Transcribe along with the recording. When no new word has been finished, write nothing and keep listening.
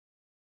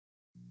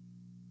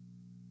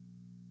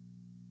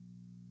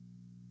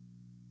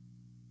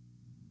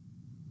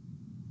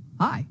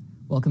Hi,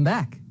 welcome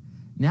back.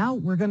 Now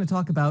we're going to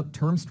talk about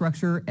term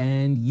structure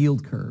and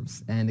yield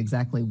curves and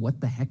exactly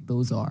what the heck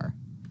those are.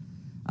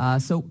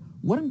 So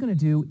what I'm going to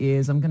do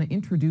is I'm going to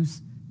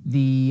introduce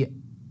the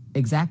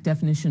exact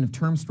definition of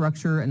term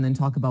structure and then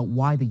talk about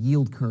why the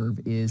yield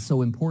curve is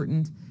so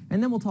important.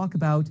 And then we'll talk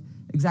about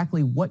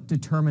exactly what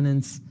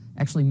determinants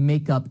actually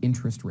make up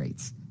interest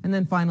rates. And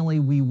then finally,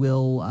 we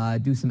will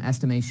do some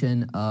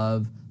estimation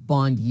of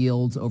bond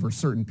yields over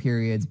certain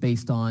periods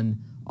based on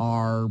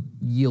our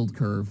yield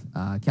curve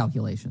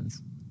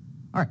calculations.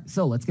 All right,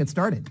 so let's get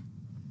started.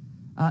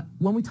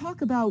 When we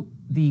talk about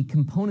the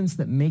components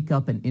that make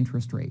up an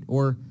interest rate,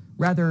 or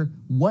rather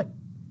what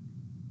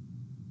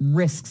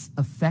risks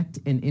affect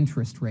an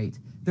interest rate,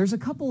 there's a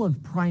couple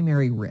of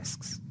primary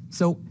risks.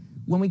 So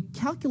when we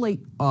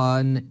calculate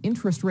an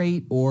interest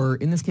rate, or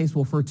in this case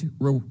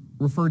we'll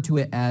refer to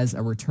it as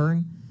a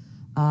return,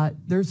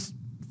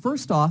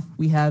 first off,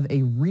 we have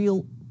a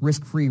real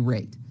risk-free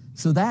rate.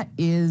 So that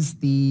is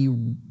the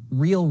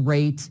real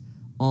rate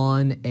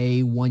on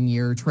a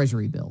one-year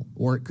Treasury bill,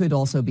 or it could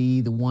also be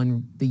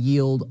the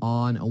yield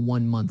on a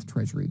one-month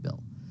Treasury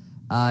bill.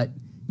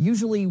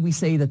 Usually we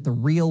say that the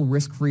real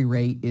risk-free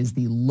rate is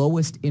the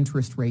lowest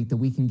interest rate that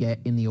we can get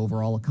in the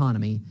overall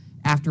economy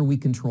after we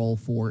control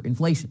for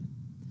inflation.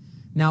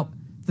 Now,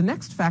 the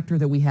next factor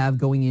that we have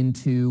going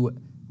into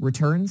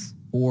returns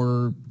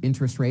or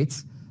interest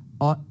rates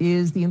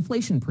is the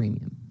inflation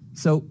premium.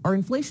 So our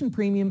inflation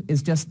premium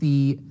is just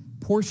the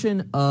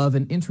portion of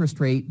an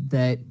interest rate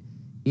that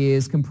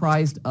is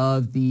comprised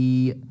of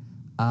the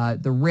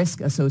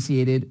risk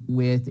associated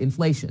with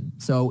inflation.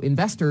 So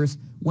investors,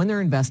 when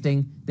they're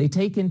investing, they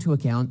take into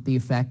account the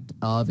effect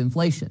of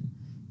inflation.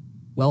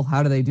 Well,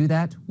 how do they do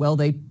that? Well,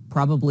 they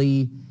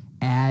probably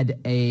add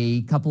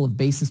a couple of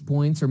basis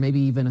points or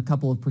maybe even a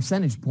couple of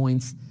percentage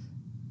points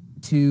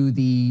to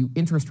the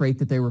interest rate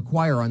that they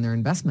require on their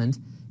investment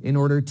in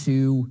order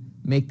to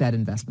make that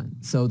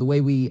investment. So the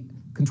way we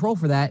control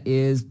for that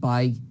is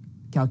by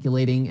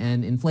calculating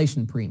an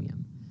inflation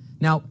premium.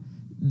 Now,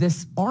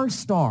 this R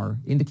star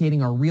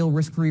indicating our real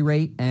risk-free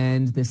rate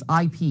and this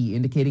IP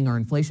indicating our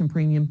inflation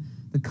premium,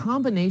 the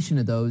combination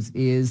of those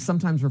is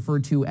sometimes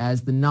referred to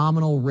as the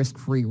nominal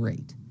risk-free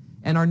rate.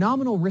 And our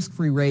nominal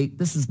risk-free rate,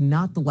 this is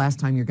not the last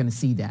time you're going to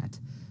see that.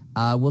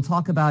 We'll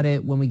talk about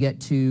it when we get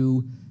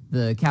to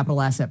the capital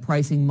asset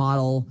pricing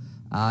model.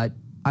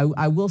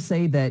 I will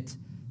say that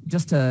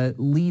just to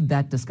lead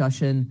that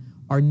discussion,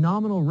 our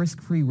nominal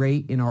risk-free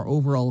rate in our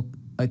overall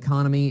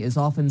economy is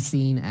often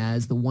seen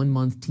as the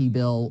one-month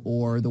T-bill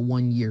or the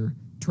one-year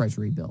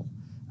Treasury bill.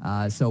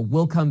 So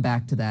we'll come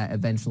back to that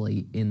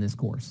eventually in this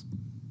course.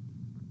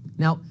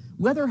 Now,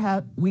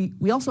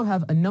 we also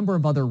have a number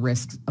of other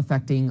risks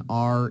affecting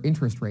our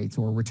interest rates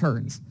or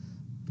returns.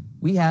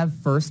 We have,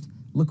 first,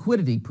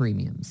 liquidity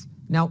premiums.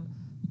 Now,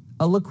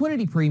 a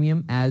liquidity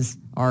premium, as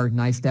our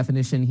nice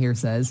definition here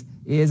says,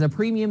 is a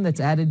premium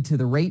that's added to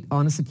the rate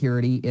on a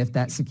security if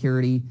that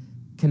security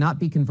cannot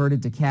be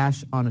converted to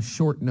cash on a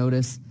short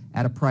notice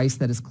at a price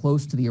that is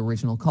close to the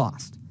original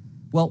cost.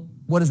 Well,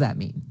 what does that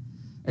mean?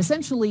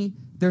 Essentially,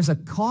 there's a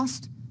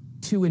cost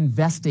to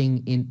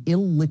investing in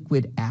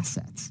illiquid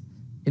assets.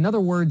 In other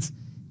words,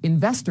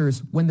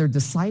 investors, when they're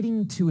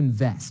deciding to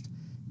invest,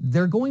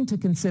 they're going to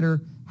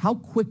consider how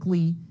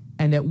quickly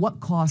and at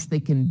what cost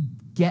they can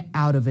get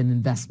out of an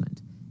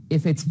investment.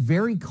 If it's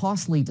very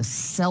costly to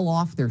sell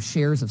off their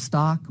shares of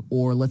stock,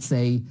 or let's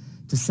say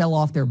to sell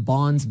off their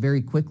bonds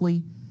very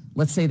quickly,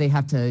 let's say they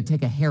have to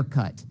take a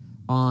haircut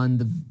on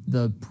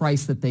the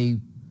price that they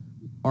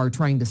are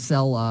trying to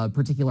sell a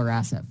particular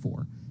asset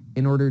for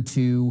in order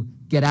to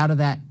get out of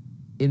that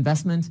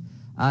investment,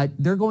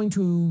 they're going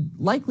to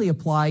likely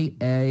apply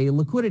a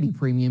liquidity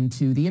premium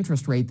to the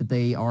interest rate that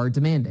they are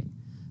demanding.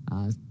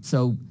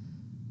 So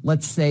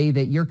let's say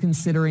that you're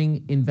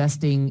considering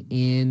investing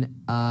in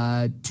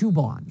 2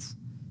 bonds,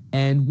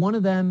 and one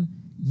of them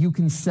you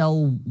can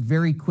sell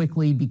very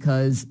quickly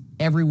because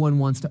everyone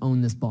wants to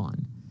own this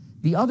bond.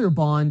 The other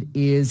bond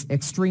is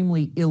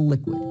extremely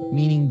illiquid,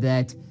 meaning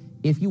that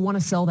if you want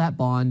to sell that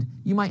bond,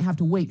 you might have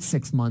to wait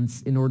 6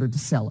 months in order to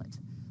sell it.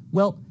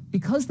 Well,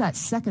 because that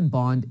second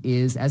bond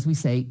is, as we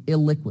say,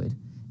 illiquid,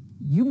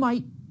 you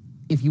might,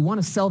 if you want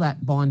to sell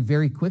that bond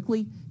very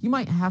quickly, you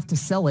might have to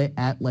sell it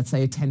at, let's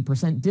say, a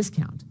 10%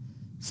 discount.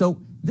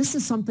 So this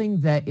is something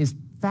that is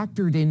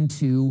factored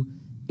into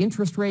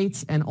interest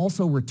rates and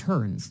also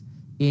returns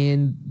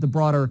in the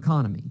broader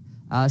economy.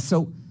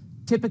 So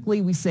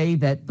typically we say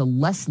that the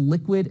less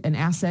liquid an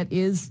asset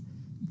is,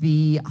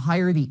 the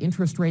higher the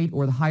interest rate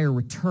or the higher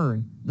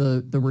return,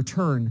 the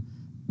return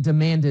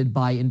demanded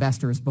by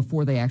investors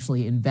before they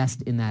actually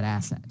invest in that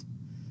asset.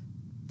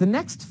 The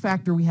next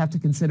factor we have to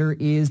consider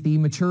is the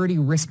maturity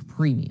risk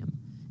premium.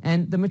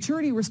 And the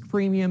maturity risk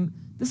premium,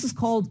 this is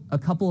called a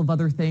couple of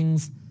other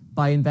things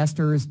by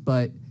investors,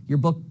 but your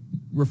book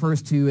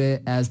refers to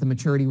it as the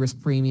maturity risk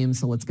premium,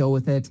 so let's go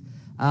with it.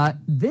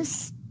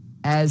 This,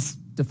 as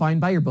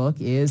defined by your book,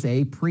 is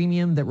a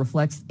premium that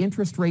reflects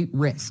interest rate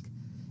risk,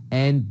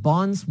 and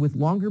bonds with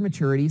longer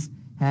maturities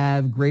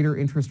have greater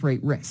interest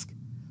rate risk.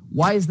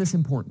 Why is this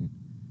important?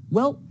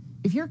 Well,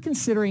 if you're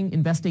considering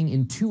investing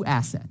in two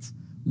assets,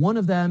 one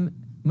of them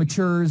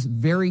matures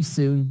very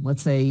soon,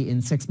 let's say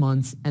in 6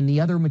 months, and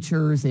the other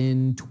matures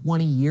in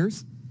 20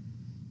 years,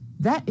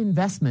 that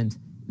investment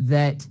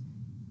that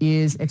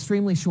is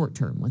extremely short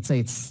term, let's say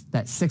it's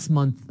that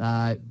 6-month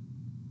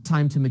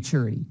time to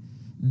maturity,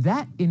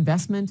 that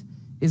investment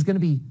is going to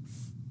be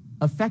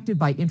affected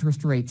by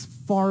interest rates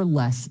far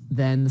less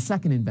than the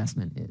second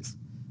investment is.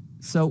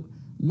 So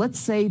let's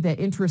say that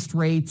interest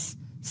rates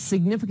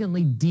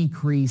significantly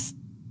decrease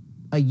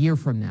a year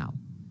from now,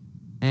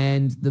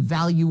 and the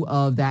value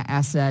of that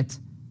asset,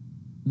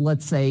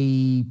 let's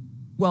say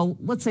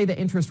the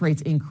interest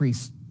rates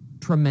increase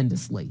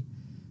tremendously.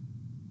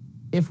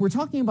 If we're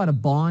talking about a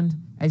bond,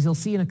 as you'll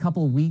see in a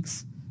couple of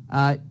weeks,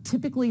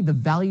 typically the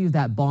value of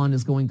that bond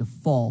is going to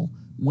fall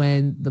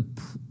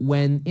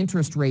when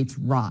interest rates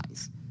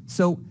rise.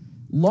 So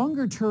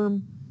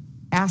longer-term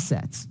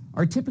assets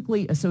are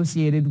typically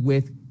associated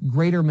with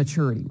greater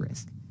maturity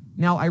risk.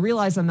 Now, I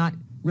realize I'm not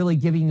really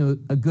giving you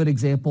a good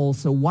example,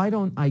 so why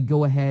don't I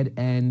go ahead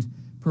and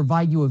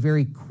provide you a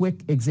very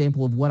quick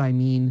example of what I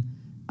mean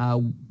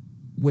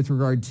with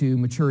regard to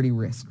maturity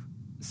risk.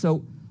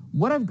 So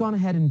what I've gone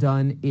ahead and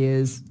done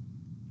is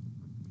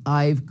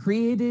I've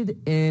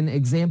created an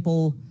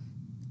example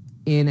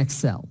in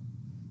Excel.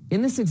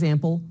 In this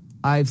example,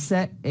 I've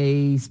set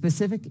a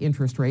specific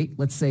interest rate,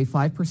 let's say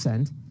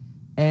 5%,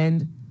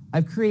 and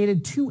I've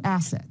created two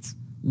assets.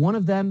 One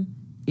of them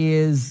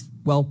is,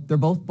 well, they're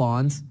both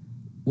bonds.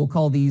 We'll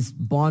call these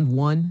Bond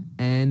 1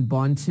 and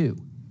Bond 2.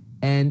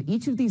 And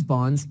each of these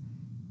bonds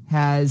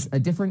has a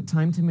different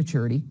time to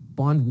maturity.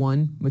 Bond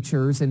 1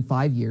 matures in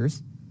 5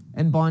 years,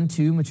 and Bond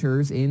 2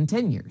 matures in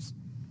 10 years.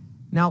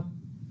 Now,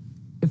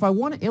 if I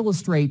want to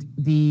illustrate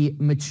the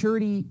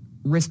maturity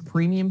risk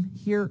premium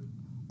here,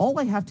 all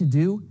I have to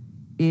do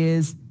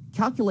is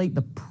calculate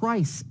the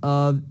price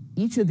of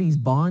each of these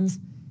bonds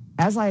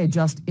as I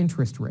adjust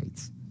interest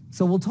rates.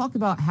 So we'll talk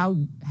about how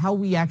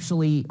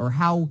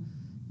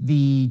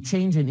the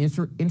change in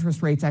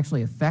interest rates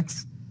actually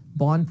affects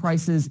bond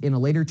prices in a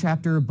later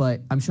chapter,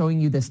 but I'm showing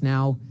you this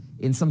now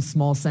in some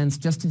small sense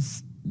just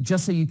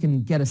so you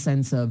can get a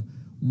sense of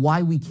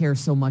why we care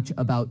so much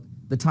about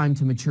the time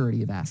to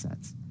maturity of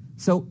assets.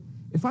 So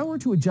if I were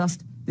to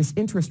adjust this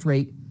interest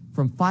rate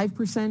from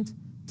 5%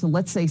 to,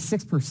 let's say,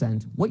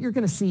 6%, what you're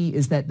going to see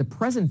is that the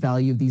present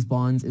value of these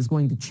bonds is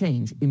going to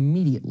change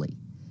immediately.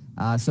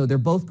 So they're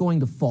both going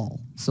to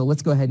fall. So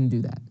let's go ahead and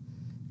do that.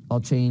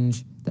 I'll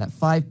change that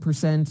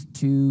 5%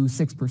 to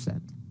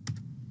 6%.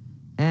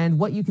 And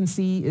what you can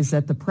see is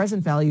that the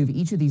present value of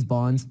each of these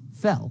bonds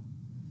fell.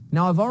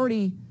 Now, I've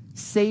already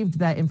saved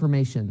that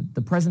information,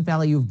 the present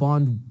value of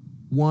Bond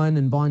 1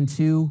 and Bond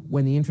 2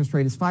 when the interest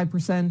rate is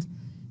 5%,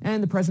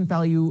 and the present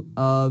value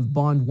of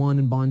Bond 1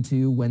 and Bond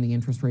 2 when the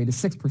interest rate is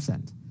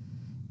 6%.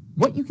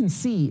 What you can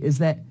see is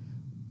that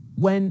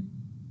when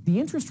the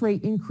interest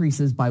rate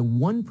increases by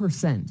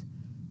 1%,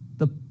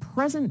 the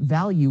present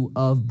value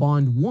of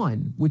Bond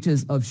 1, which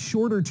is of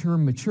shorter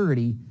term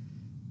maturity,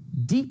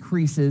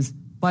 decreases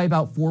by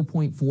about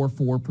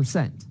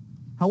 4.44%.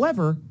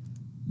 However,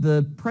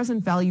 the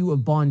present value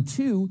of Bond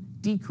 2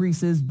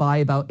 decreases by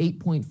about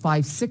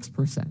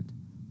 8.56%.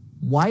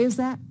 Why is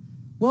that?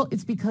 Well,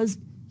 it's because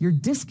you're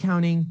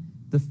discounting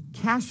the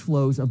cash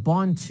flows of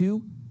Bond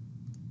 2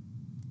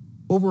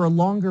 over a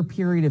longer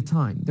period of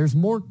time. There's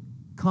more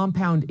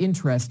compound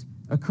interest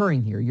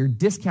occurring here. You're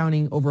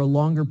discounting over a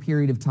longer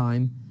period of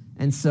time,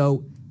 and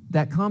so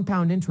that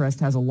compound interest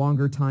has a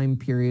longer time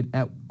period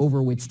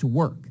over which to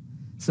work.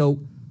 So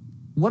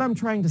what I'm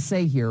trying to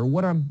say here,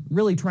 what I'm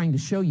really trying to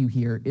show you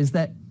here, is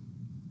that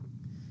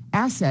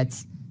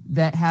assets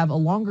that have a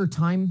longer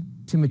time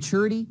to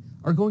maturity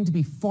are going to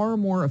be far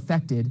more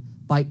affected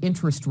by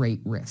interest rate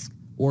risk,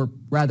 or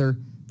rather,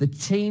 the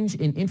change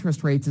in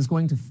interest rates is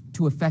going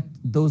to affect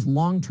those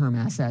long-term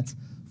assets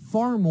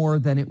far more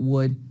than it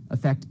would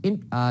affect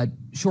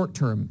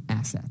short-term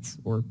assets,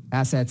 or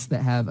assets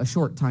that have a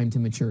short time to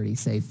maturity,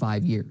 say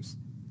 5 years.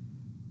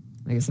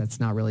 I guess that's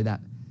not really that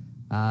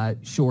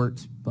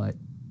short, but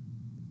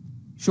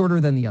shorter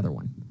than the other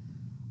one.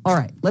 All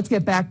right, let's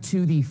get back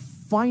to the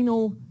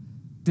final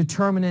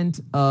determinant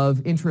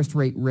of interest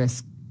rate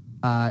risk,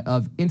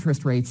 of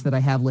interest rates that I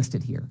have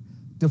listed here,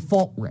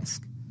 default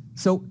risk.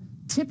 So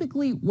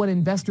typically when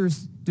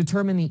investors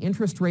determine the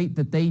interest rate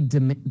that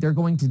they're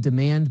going to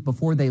demand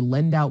before they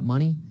lend out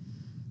money,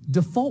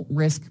 default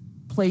risk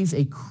plays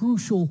a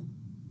crucial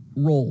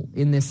role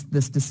in this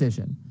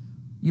decision.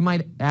 You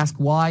might ask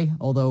why,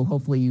 although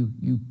hopefully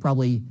you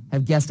probably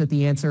have guessed at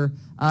the answer.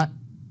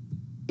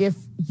 If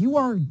you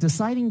are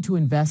deciding to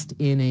invest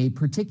in a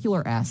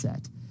particular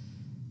asset,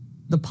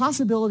 the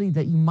possibility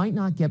that you might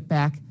not get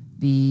back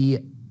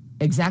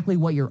exactly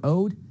what you're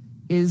owed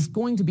is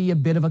going to be a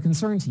bit of a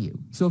concern to you.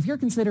 So if you're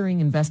considering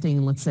investing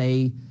in, let's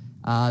say,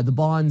 the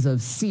bonds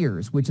of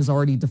Sears, which has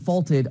already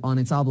defaulted on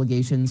its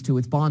obligations to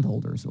its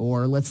bondholders,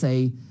 or let's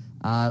say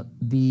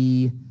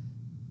the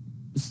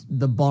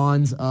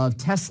bonds of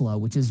Tesla,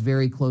 which is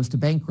very close to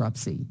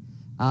bankruptcy.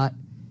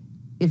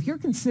 If you're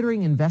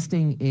considering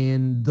investing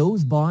in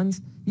those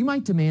bonds, you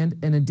might demand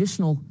an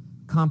additional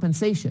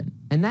compensation.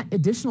 And that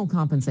additional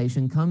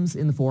compensation comes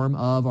in the form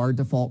of our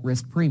default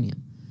risk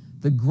premium.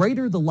 The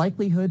greater the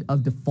likelihood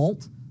of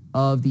default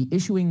of the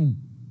issuing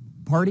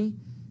party,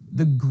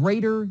 the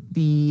greater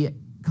the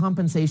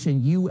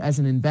compensation you as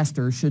an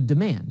investor should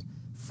demand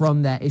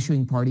from that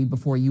issuing party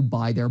before you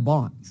buy their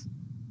bonds.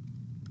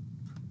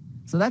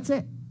 So that's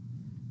it.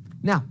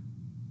 Now,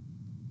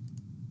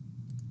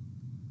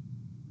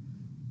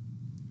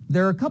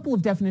 there are a couple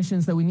of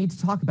definitions that we need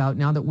to talk about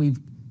now that we've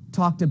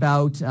talked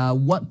about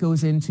what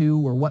goes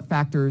into or what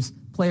factors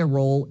play a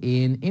role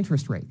in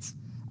interest rates.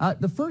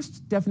 The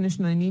first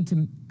definition I need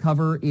to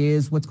cover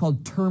is what's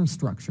called term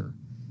structure.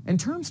 And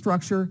term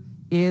structure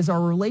is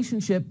our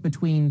relationship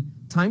between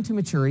time to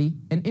maturity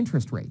and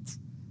interest rates.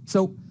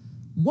 So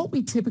what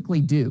we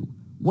typically do,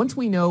 once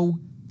we know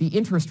the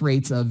interest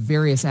rates of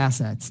various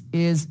assets,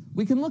 is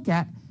we can look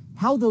at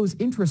how those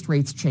interest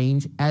rates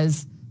change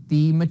as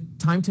the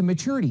time to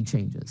maturity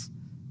changes.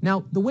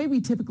 Now, the way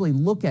we typically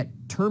look at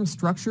term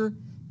structure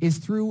is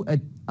through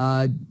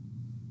I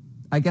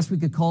guess we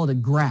could call it a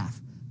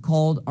graph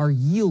called our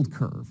yield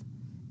curve.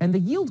 And the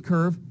yield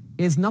curve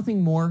is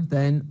nothing more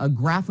than a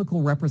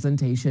graphical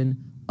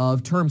representation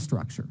of term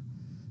structure.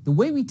 The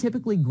way we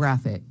typically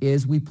graph it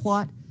is we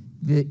plot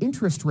the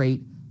interest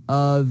rate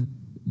of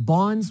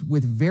bonds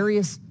with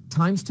various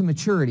times to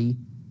maturity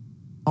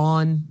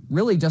on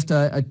really just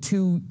a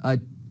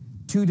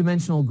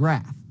two-dimensional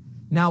graph.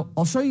 Now,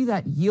 I'll show you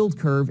that yield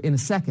curve in a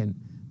second,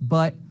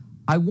 but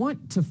I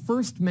want to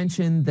first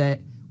mention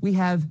that we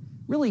have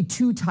really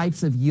two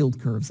types of yield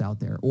curves out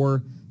there,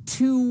 or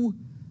two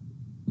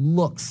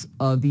looks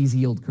of these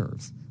yield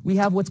curves. We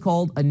have what's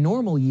called a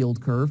normal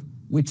yield curve,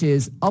 which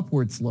is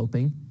upward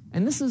sloping,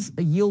 and this is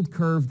a yield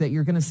curve that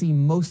you're going to see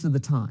most of the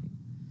time.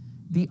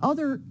 The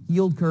other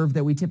yield curve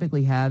that we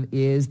typically have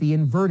is the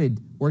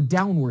inverted or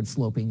downward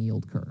sloping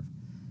yield curve.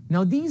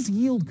 Now, these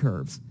yield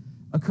curves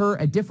occur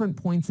at different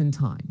points in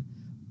time.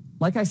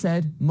 Like I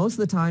said, most of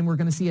the time we're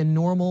going to see a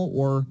normal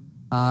or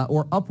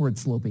upward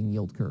sloping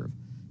yield curve.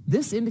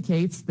 This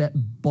indicates that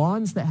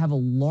bonds that have a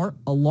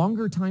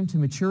longer time to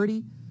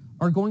maturity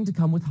are going to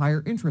come with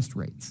higher interest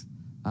rates.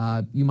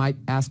 You might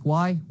ask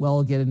why. Well,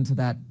 I'll get into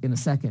that in a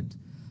second.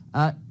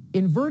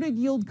 Inverted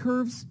yield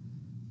curves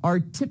are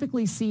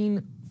typically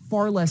seen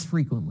far less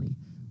frequently.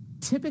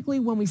 Typically,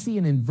 when we see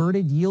an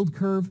inverted yield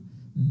curve,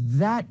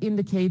 that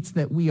indicates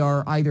that we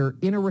are either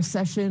in a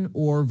recession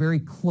or very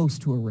close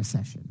to a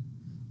recession.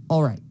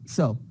 All right,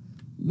 so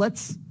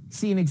let's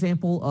see an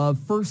example of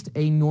first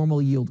a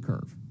normal yield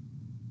curve.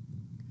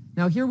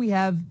 Now here we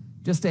have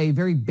just a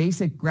very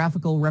basic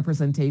graphical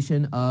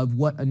representation of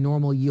what a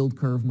normal yield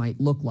curve might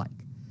look like.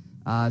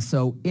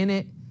 So in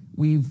it,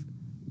 we've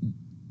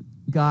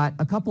got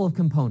a couple of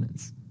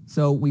components.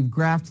 So we've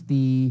graphed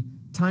the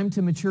time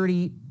to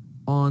maturity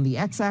on the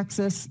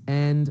x-axis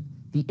and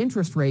the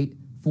interest rate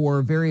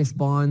for various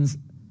bonds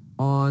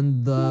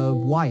on the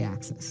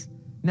y-axis.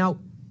 Now,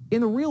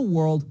 in the real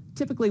world,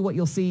 typically what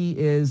you'll see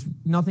is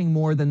nothing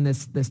more than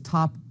this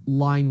top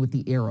line with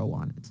the arrow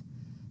on it.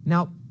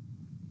 Now,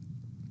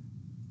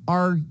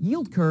 our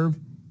yield curve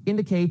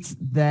indicates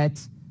that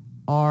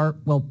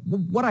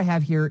what I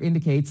have here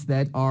indicates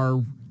that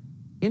our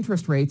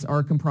interest rates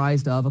are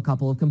comprised of a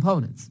couple of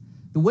components.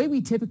 The way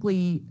we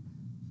typically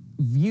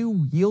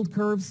view yield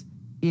curves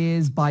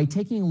is by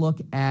taking a look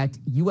at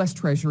U.S.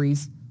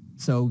 Treasuries,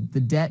 so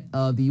the debt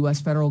of the U.S.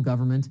 federal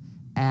government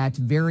at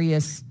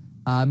various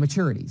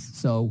maturities.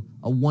 So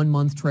a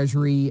 1-month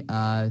Treasury,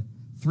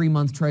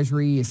 3-month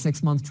Treasury, a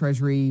 6-month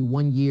Treasury,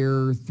 1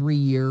 year, 3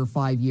 year,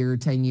 5 year,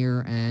 10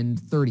 year, and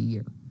 30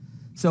 year.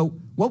 So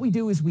what we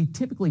do is we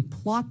typically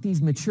plot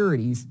these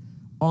maturities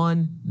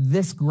on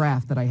this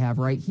graph that I have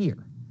right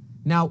here.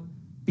 Now,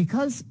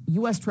 because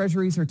U.S.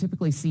 Treasuries are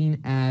typically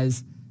seen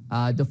as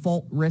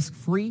default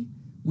risk-free,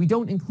 we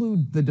don't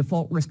include the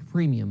default risk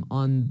premium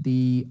on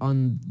the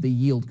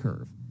yield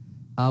curve.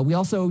 We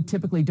also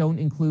typically don't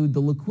include the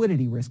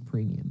liquidity risk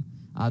premium.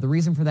 The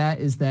reason for that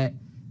is that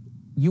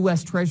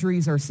U.S.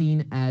 Treasuries are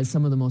seen as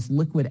some of the most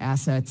liquid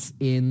assets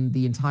in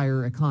the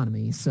entire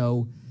economy.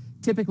 So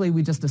typically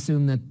we just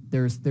assume that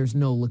there's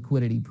no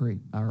liquidity,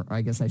 or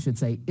I guess I should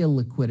say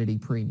illiquidity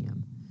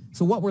premium.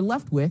 So what we're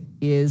left with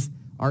is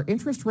our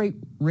interest rate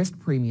risk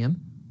premium,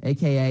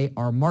 aka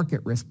our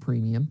market risk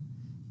premium,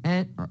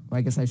 and or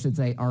I guess I should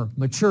say our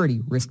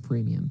maturity risk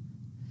premium.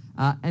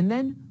 And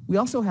then we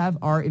also have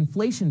our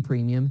inflation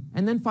premium,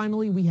 and then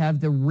finally we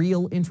have the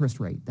real interest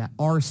rate, that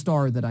R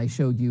star that I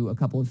showed you a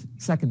couple of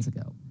seconds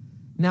ago.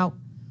 Now,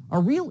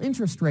 our real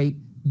interest rate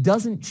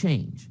doesn't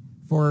change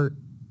for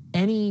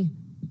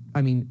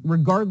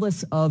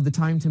regardless of the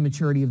time to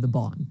maturity of the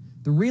bond.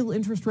 The real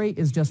interest rate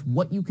is just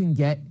what you can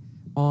get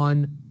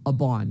on a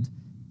bond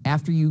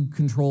after you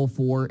control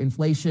for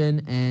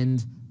inflation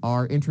and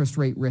our interest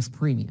rate risk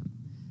premium.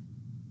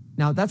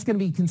 Now, that's going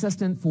to be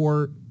consistent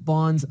for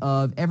bonds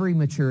of every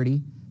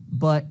maturity,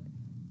 but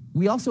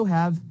we also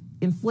have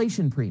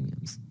inflation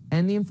premiums.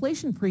 And the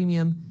inflation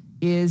premium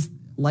is,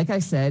 like I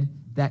said,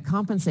 that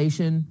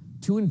compensation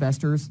to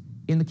investors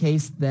in the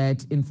case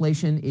that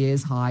inflation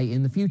is high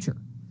in the future.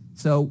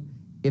 So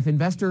if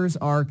investors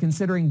are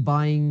considering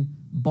buying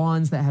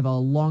bonds that have a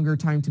longer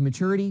time to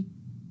maturity,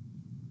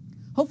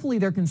 hopefully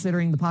they're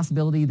considering the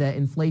possibility that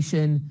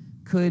inflation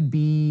could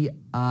be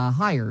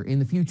higher in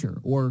the future,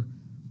 or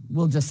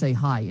we'll just say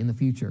high in the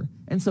future.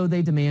 And so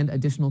they demand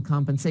additional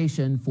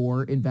compensation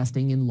for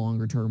investing in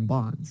longer-term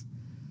bonds.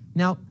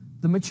 Now,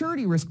 the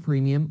maturity risk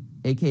premium,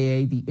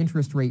 aka the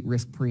interest rate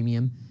risk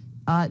premium,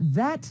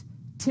 that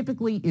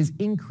typically is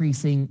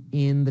increasing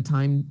in the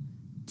time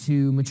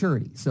to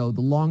maturity. So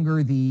the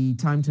longer the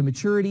time to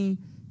maturity,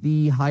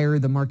 the higher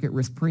the market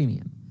risk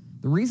premium.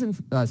 The reason,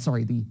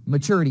 the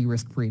maturity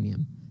risk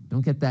premium.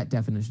 Don't get that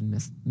definition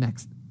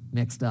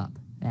mixed up.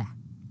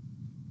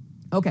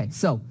 Okay,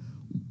 so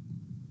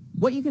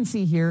what you can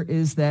see here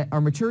is that our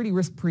maturity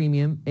risk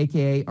premium,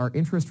 aka our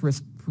interest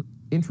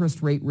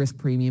rate risk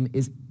premium,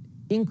 is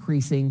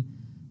increasing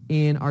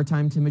in our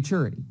time to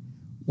maturity.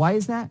 Why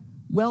is that?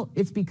 Well,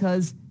 it's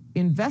because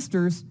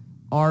investors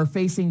are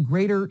facing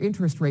greater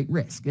interest rate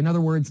risk. In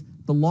other words,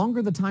 the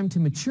longer the time to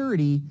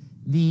maturity,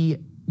 the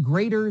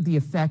greater the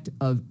effect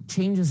of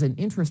changes in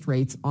interest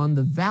rates on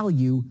the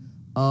value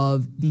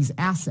of these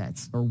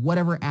assets, or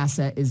whatever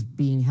asset is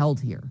being held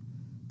here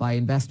by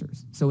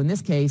investors. So in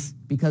this case,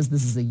 because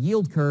this is a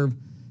yield curve,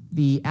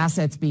 the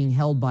assets being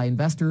held by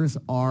investors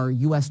are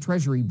U.S.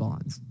 Treasury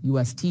bonds,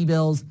 U.S.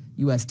 T-bills,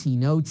 U.S.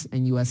 T-notes,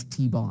 and U.S.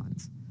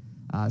 T-bonds.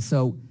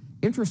 So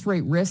interest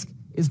rate risk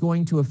is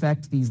going to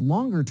affect these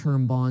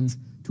longer-term bonds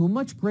to a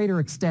much greater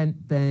extent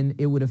than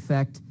it would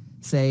affect,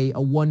 say,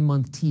 a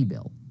one-month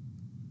T-bill.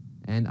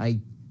 And I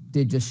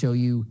did just show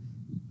you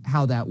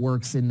how that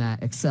works in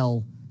that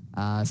Excel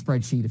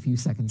spreadsheet a few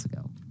seconds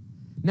ago.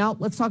 Now,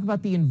 let's talk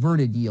about the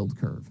inverted yield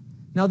curve.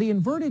 Now, the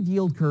inverted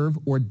yield curve,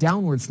 or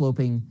downward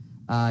sloping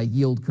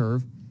yield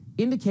curve,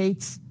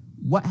 indicates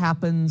what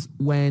happens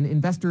when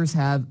investors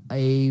have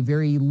a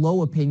very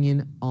low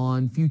opinion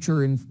on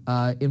future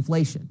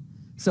inflation.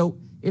 So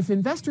if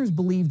investors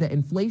believe that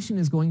inflation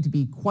is going to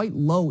be quite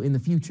low in the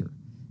future,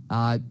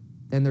 and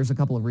there's a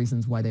couple of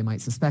reasons why they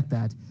might suspect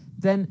that,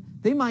 then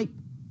they might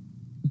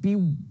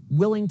be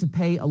willing to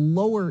pay a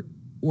lower,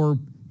 or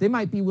they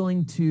might be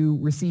willing to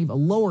receive a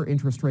lower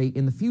interest rate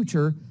in the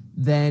future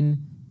than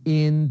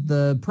in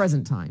the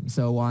present time.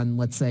 So on,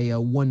 let's say, a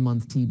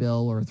 1-month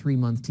T-bill, or a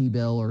 3-month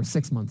T-bill, or a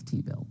 6-month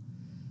T-bill.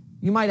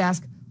 You might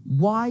ask,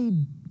 why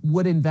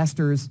would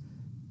investors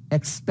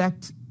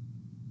expect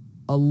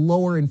a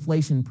lower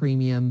inflation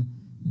premium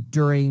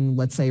during,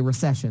 let's say,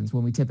 recessions,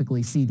 when we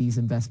typically see these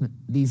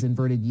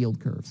inverted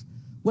yield curves?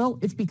 Well,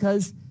 it's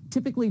because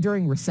typically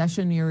during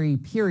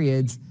recessionary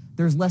periods,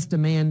 there's less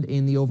demand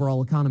in the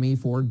overall economy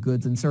for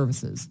goods and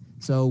services.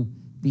 So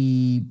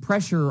the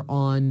pressure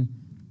on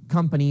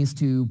companies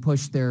to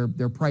push their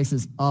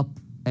prices up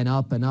and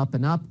up and up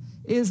and up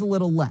is a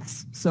little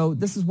less. So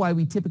this is why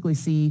we typically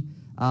see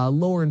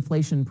lower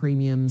inflation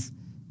premiums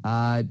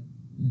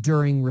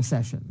during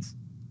recessions.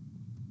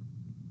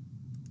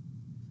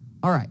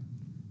 All right.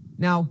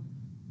 Now,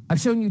 I've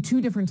shown you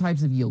two different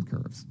types of yield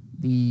curves,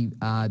 the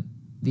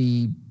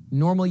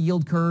normal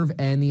yield curve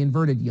and the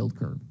inverted yield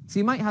curve. So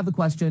you might have the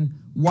question,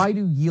 why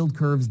do yield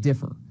curves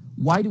differ?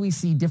 Why do we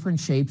see different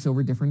shapes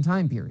over different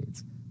time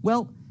periods?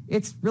 Well,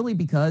 it's really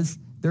because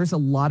there's a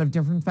lot of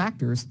different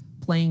factors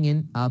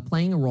playing a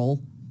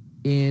role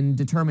in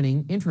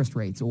determining interest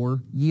rates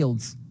or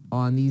yields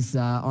on these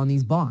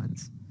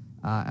bonds.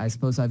 I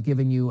suppose I've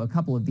given you a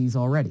couple of these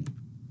already.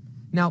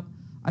 Now,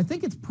 I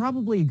think it's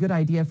probably a good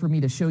idea for me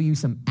to show you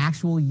some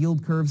actual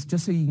yield curves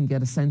just so you can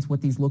get a sense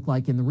what these look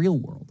like in the real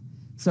world.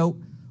 So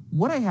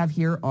what I have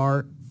here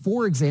are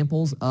 4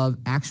 examples of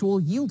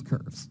actual yield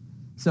curves.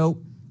 So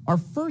our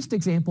first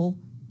example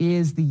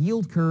is the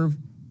yield curve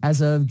as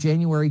of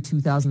January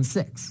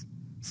 2006.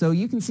 So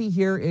you can see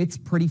here it's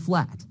pretty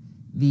flat.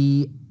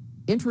 The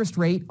interest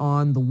rate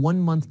on the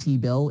 1-month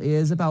T-bill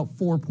is about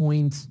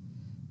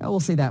we'll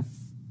say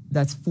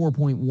that's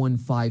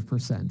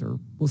 4.15%, or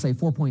we'll say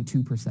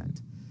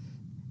 4.2%.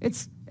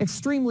 It's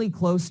extremely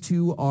close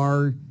to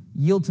our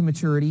yield to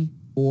maturity,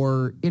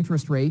 or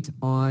interest rate,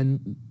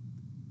 on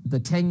the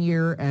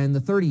 10-year and the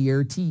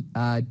 30-year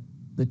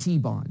the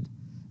T-bond.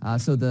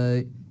 So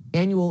the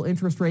annual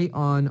interest rate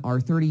on our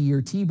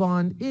 30-year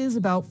T-bond is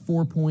about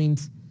we'll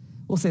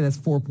say that's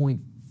 4.4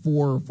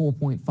 or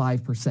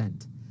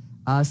 4.5%.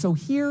 So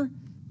here,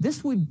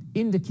 this would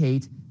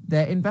indicate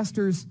that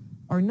investors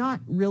are not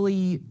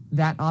really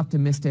that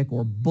optimistic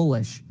or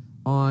bullish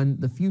on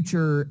the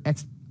future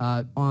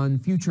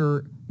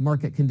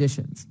market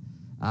conditions.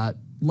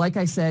 Like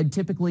I said,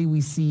 typically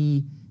we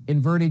see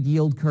inverted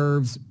yield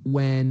curves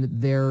when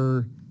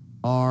there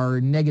are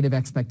negative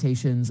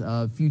expectations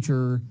of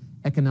future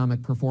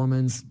economic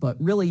performance, but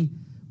really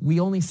we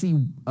only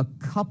see a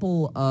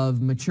couple of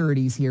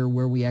maturities here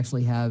where we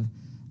actually have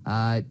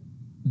a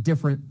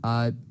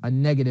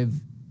negative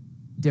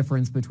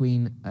difference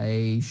between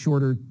a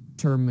shorter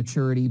term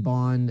maturity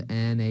bond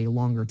and a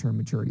longer term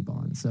maturity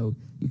bond. So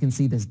you can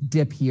see this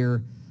dip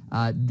here.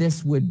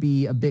 This would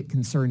be a bit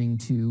concerning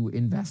to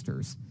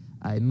investors.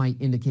 It might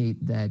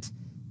indicate that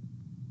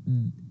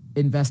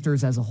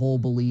investors as a whole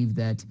believe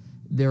that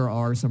there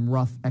are some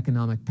rough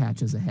economic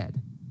patches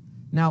ahead.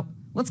 Now,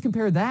 let's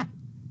compare that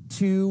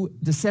to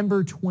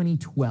December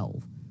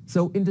 2012.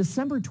 So in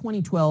December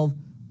 2012,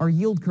 our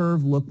yield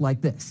curve looked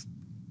like this.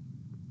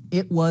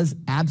 It was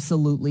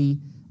absolutely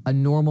a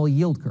normal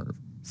yield curve.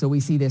 So we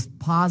see this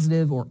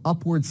positive or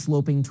upward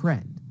sloping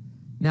trend.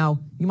 Now,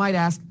 you might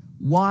ask,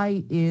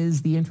 why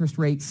is the interest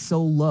rate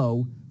so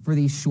low for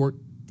these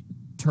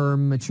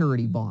short-term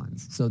maturity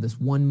bonds? So this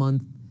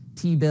 1-month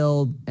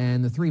T-bill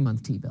and the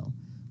 3-month T-bill.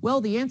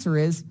 Well, the answer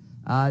is,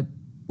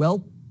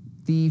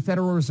 the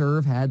Federal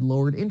Reserve had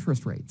lowered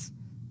interest rates,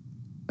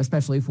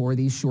 especially for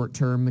these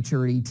short-term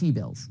maturity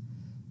T-bills.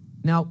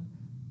 Now,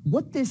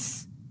 what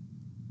this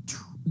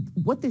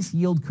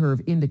yield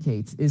curve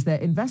indicates is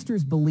that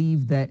investors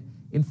believe that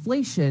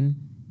inflation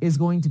is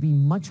going to be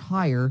much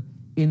higher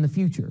in the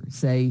future,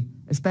 say,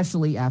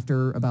 especially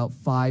after about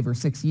 5 or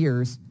 6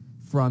 years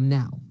from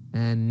now,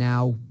 and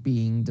now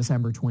being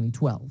December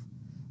 2012.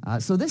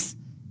 So this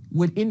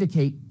would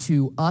indicate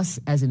to us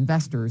as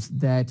investors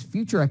that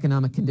future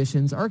economic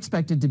conditions are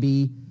expected to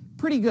be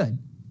pretty good.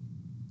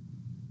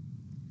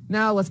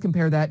 Now let's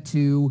compare that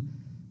to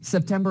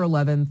September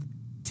 11th,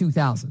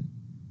 2000.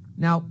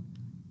 Now,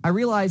 I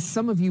realize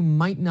some of you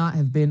might not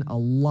have been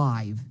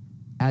alive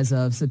as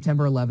of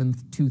September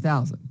 11th,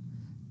 2000.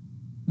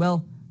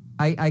 Well,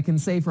 I can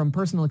say from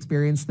personal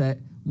experience that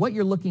what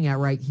you're looking at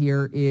right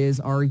here is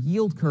our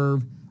yield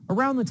curve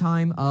around the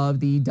time of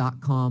the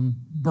dot-com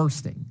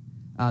bursting,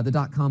 the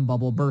dot-com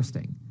bubble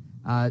bursting.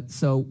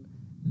 So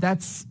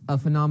that's a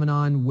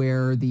phenomenon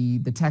where the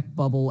tech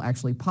bubble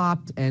actually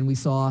popped and we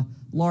saw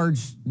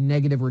large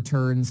negative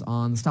returns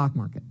on the stock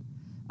market.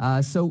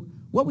 So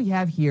what we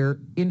have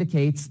here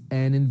indicates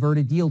an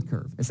inverted yield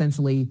curve.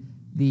 Essentially,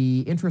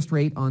 the interest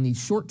rate on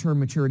these short-term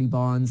maturity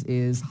bonds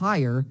is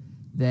higher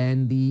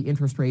than the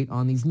interest rate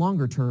on these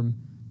longer-term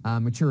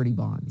maturity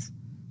bonds.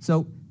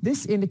 So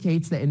this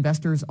indicates that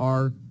investors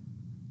are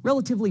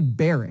relatively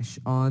bearish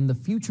on the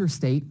future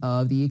state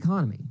of the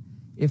economy.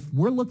 If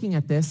we're looking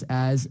at this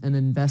as an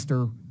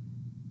investor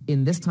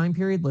in this time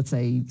period, let's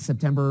say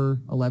September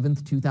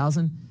 11th,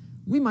 2000,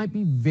 we might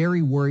be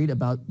very worried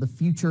about the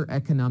future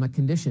economic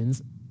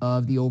conditions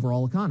of the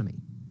overall economy.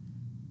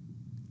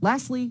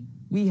 Lastly,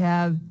 we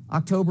have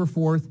October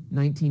 4th,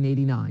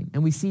 1989,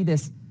 and we see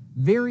this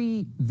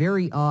very,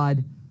 very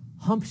odd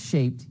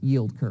hump-shaped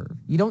yield curve.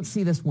 You don't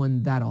see this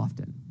one that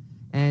often.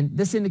 And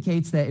this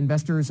indicates that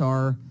investors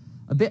are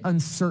a bit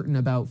uncertain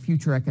about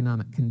future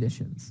economic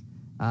conditions.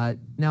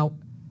 Now,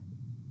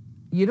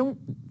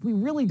 we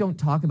really don't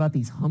talk about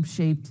these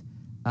hump-shaped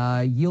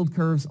yield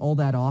curves all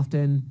that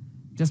often,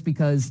 just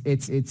because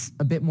it's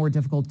a bit more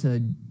difficult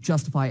to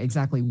justify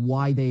exactly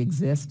why they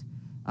exist.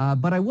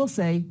 But I will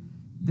say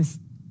this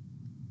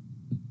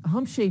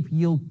hump-shaped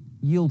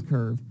yield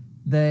curve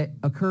that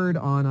occurred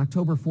on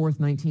October 4th,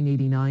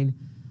 1989,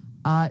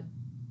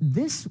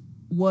 this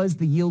was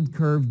the yield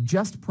curve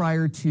just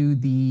prior to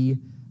the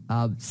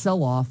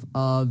sell-off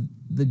of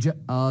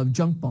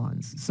junk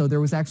bonds. So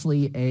there was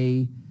actually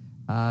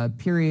a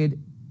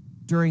period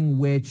during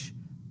which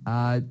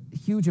a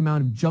huge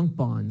amount of junk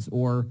bonds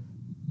or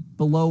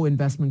below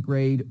investment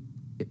grade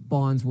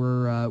bonds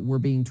were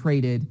being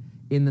traded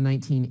in the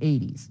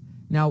 1980s.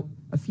 Now,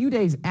 a few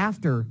days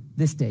after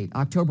this date,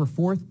 October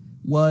 4th,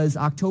 was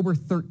October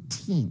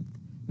 13th,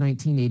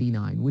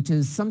 1989, which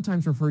is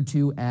sometimes referred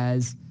to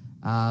as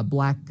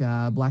Black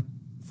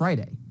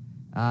Friday.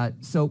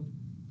 So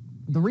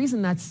the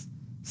reason that's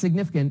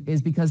significant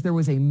is because there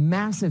was a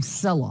massive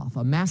sell-off,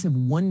 a massive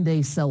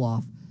one-day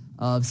sell-off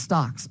of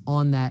stocks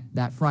on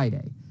that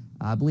Friday.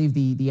 I believe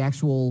the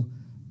actual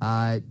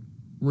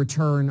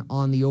return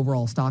on the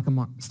overall stock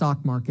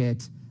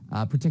market,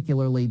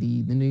 particularly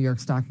the New York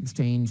Stock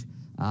Exchange,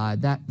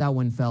 that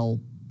one fell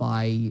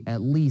by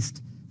at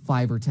least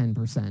 5 or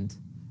 10%.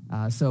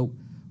 So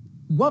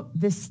what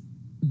this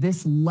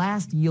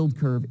last yield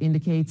curve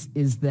indicates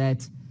is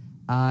that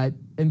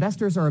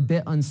investors are a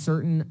bit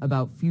uncertain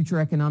about future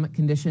economic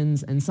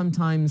conditions, and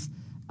sometimes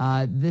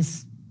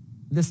this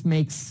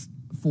makes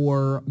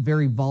for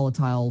very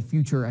volatile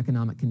future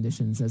economic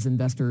conditions as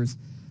investors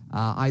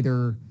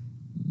either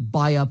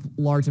buy up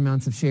large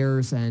amounts of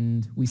shares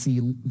and we see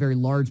very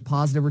large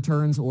positive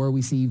returns, or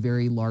we see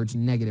very large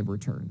negative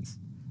returns.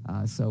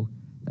 So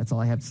that's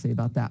all I have to say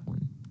about that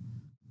one.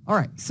 All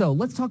right, so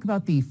let's talk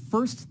about the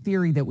first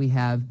theory that we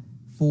have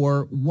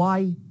for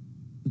why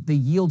the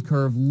yield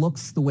curve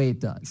looks the way it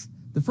does.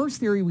 The first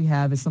theory we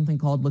have is something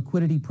called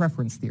liquidity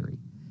preference theory.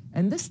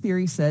 And this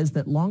theory says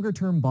that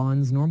longer-term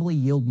bonds normally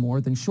yield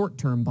more than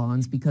short-term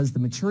bonds because the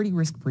maturity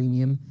risk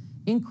premium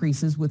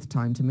increases with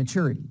time to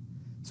maturity.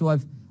 So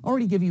I've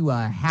already given you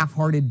a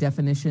half-hearted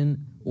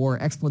definition or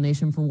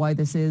explanation for why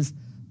this is,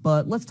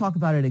 but let's talk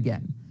about it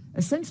again.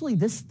 Essentially,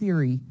 this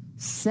theory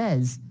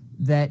says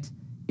that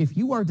if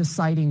you are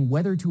deciding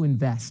whether to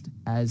invest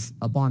as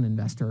a bond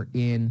investor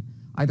in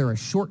either a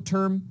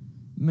short-term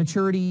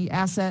maturity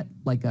asset,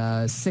 like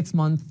a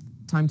 6-month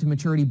time to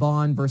maturity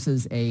bond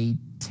versus a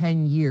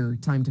 10-year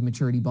time to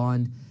maturity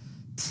bond,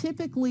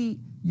 typically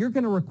you're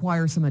going to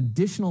require some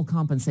additional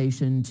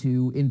compensation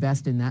to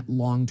invest in that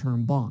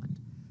long-term bond.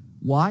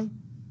 Why?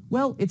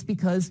 Well, it's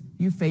because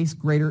you face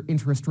greater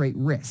interest rate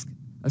risk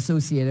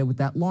associated with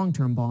that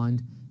long-term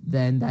bond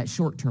than that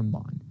short-term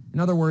bond. In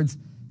other words,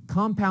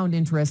 compound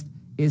interest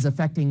is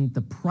affecting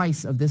the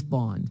price of this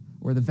bond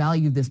or the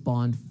value of this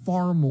bond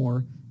far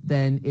more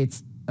than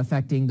it's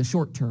affecting the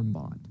short-term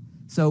bond.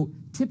 So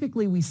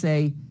typically we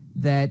say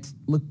that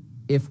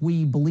if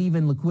we believe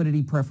in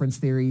liquidity preference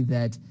theory,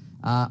 that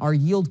our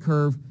yield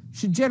curve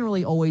should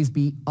generally always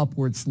be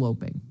upward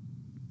sloping.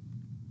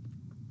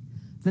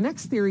 The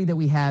next theory that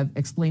we have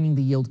explaining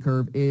the yield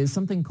curve is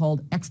something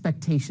called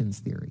expectations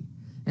theory.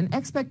 And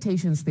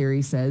expectations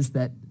theory says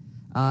that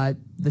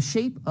the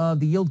shape of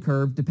the yield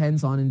curve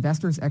depends on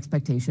investors'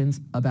 expectations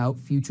about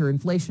future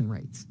inflation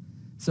rates.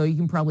 So you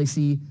can probably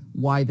see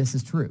why this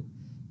is true.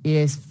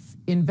 If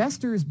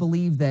investors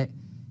believe that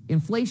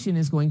inflation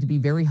is going to be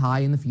very high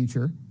in the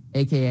future,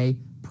 aka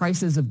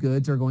prices of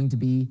goods are going to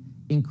be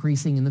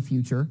increasing in the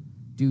future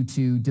due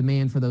to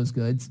demand for those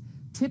goods,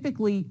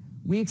 typically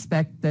we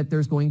expect that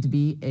there's going to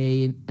be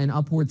an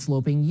upward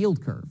sloping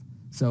yield curve.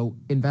 So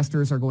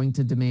investors are going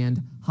to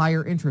demand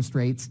higher interest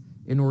rates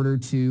in order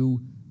to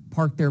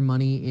park their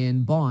money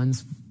in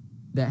bonds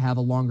that have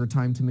a longer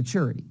time to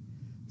maturity.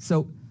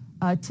 So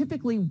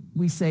typically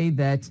we say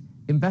that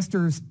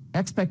investors'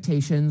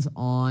 expectations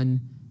on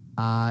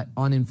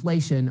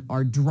inflation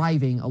are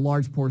driving a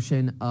large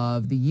portion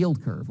of the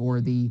yield curve,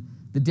 or the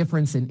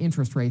difference in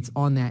interest rates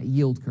on that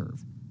yield curve.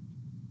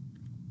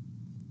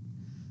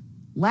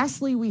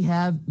 Lastly, we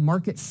have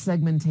market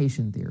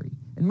segmentation theory.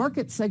 And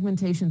market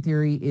segmentation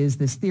theory is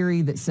this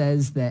theory that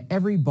says that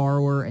every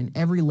borrower and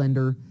every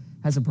lender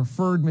has a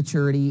preferred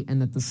maturity,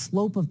 and that the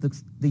slope of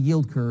the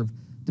yield curve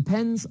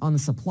depends on the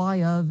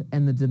supply of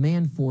and the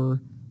demand for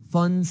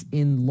funds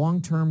in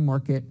long-term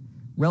market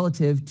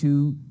relative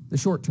to the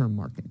short-term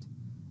market.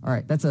 All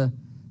right, that's a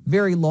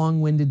very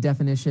long-winded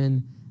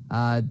definition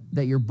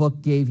that your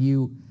book gave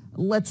you.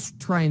 Let's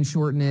try and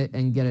shorten it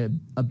and get it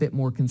a bit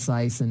more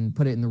concise and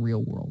put it in the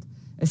real world.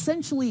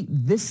 Essentially,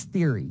 this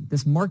theory,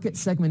 this market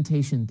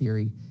segmentation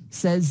theory,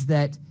 says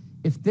that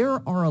if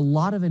there are a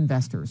lot of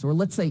investors, or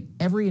let's say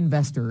every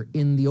investor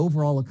in the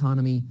overall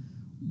economy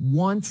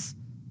wants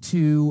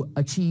to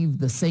achieve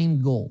the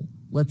same goal,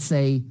 let's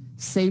say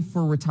save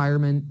for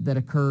retirement that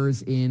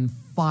occurs in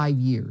 5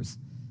 years,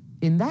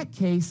 in that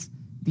case,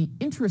 the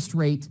interest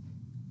rate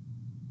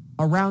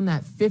around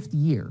that fifth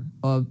year,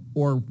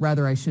 or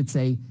rather I should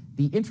say,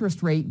 the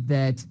interest rate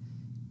that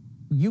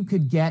you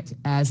could get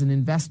as an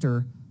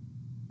investor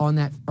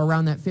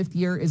around that fifth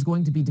year is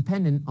going to be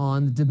dependent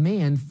on the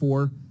demand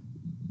for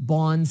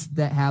bonds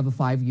that have a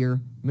 5-year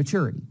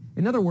maturity.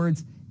 In other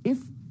words, if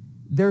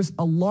there's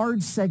a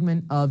large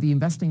segment of the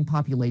investing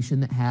population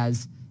that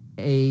has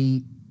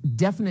a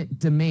definite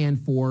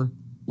demand for,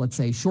 let's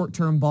say,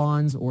 short-term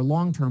bonds or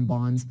long-term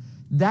bonds,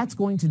 that's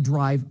going to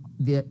drive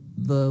the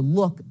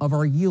look of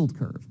our yield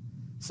curve.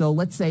 So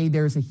let's say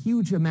there's a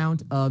huge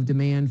amount of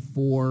demand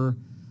for,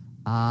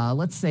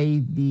 let's say,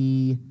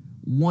 the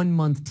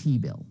 1-month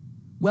T-bill.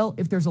 Well,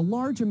 if there's a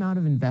large amount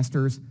of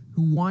investors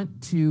who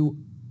want to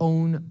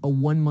own a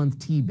 1-month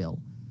T-bill,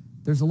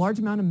 there's a large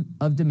amount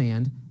of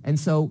demand, and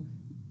so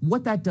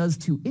what that does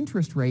to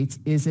interest rates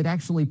is it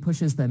actually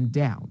pushes them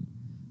down.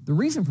 The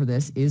reason for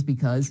this is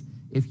because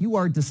if you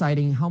are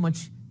deciding how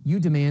much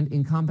you demand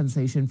in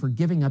compensation for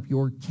giving up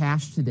your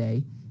cash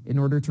today in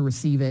order to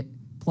receive it,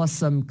 plus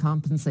some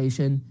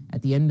compensation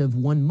at the end of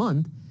 1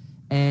 month,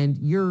 and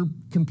you're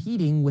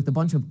competing with a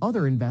bunch of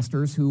other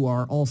investors who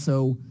are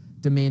also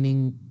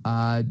demanding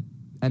an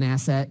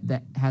asset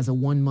that has a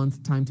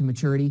 1-month time to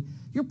maturity,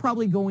 you're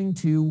probably going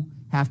to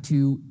have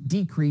to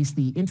decrease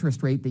the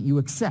interest rate that you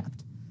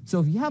accept.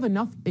 So if you have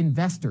enough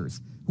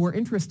investors who are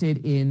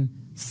interested in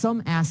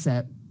some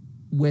asset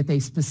with a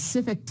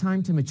specific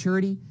time to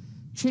maturity,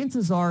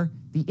 chances are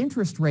the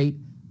interest rate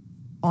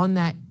on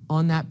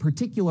that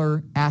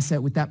particular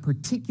asset with that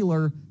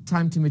particular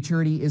time to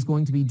maturity is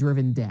going to be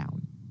driven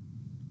down.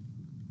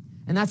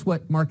 And that's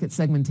what market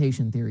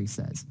segmentation theory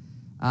says.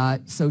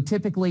 So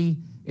typically,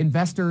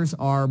 investors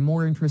are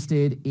more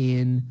interested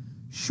in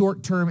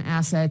short-term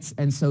assets,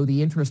 and so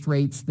the interest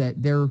rates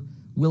that they're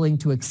willing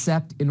to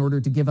accept in order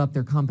to give up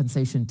their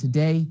compensation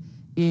today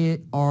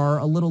are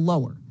a little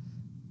lower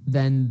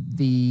than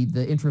the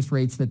interest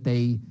rates that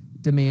they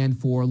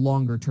demand for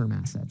longer-term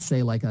assets,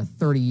 say like a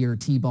 30-year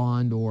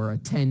T-bond or a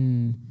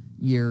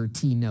 10-year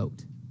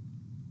T-note.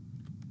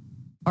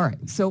 All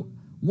right, so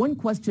one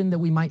question that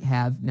we might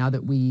have now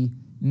that we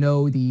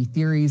know the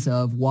theories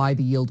of why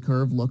the yield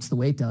curve looks the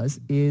way it does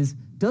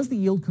the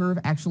yield curve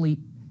actually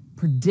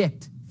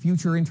predict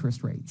future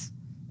interest rates?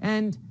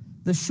 And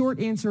the short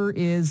answer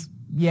is,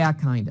 yeah,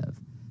 kind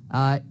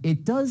of.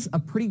 It does a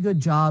pretty good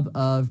job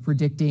of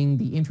predicting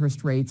the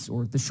interest rates,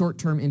 or the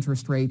short-term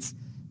interest rates,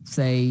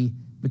 say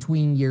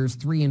between years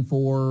 3 and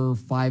 4,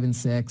 5 and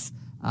 6,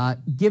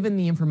 given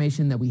the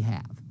information that we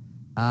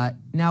have.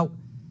 Now,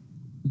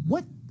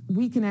 what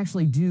we can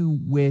actually do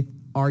with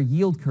our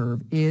yield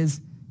curve is,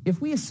 if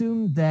we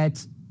assume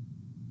that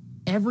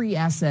every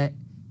asset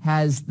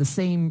has the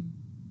same,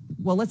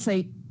 well, let's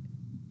say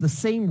the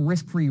same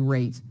risk-free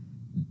rate,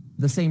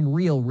 the same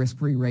real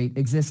risk-free rate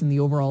exists in the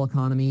overall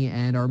economy,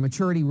 and our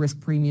maturity risk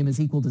premium is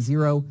equal to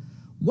zero,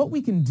 what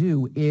we can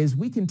do is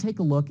we can take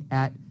a look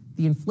at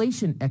the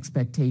inflation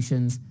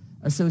expectations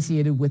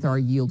associated with our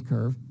yield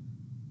curve,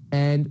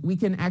 and we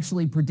can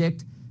actually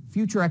predict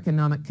future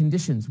economic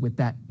conditions with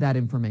that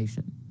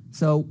information.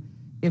 So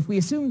if we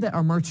assume that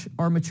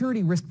our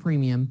maturity risk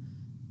premium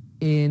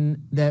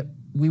that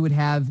we would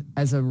have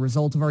as a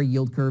result of our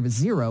yield curve is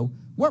zero,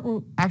 what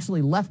we're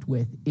actually left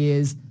with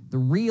is the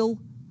real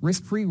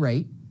risk-free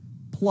rate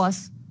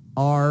plus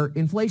our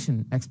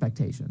inflation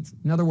expectations.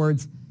 In other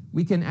words,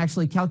 we can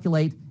actually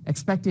calculate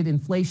expected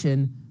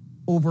inflation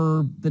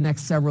over the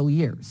next several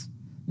years.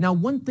 Now,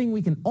 one thing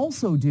we can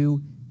also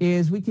do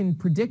is we can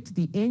predict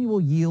the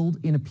annual yield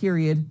in a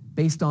period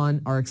based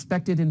on our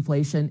expected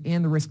inflation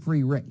and the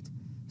risk-free rate.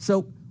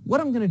 So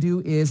what I'm going to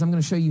do is I'm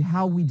going to show you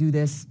how we do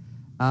this,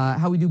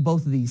 how we do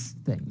both of these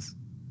things.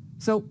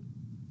 So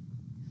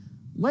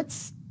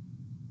let's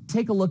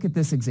take a look at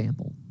this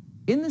example.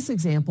 In this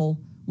example,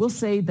 we'll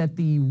say that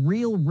the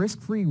real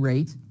risk-free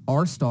rate,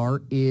 R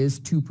star, is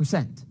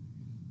 2%.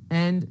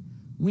 And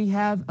we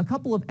have a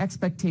couple of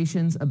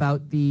expectations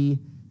about the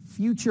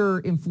future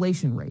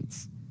inflation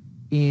rates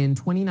in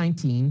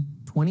 2019,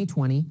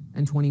 2020,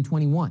 and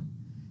 2021.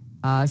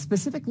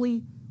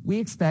 Specifically, we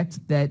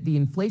expect that the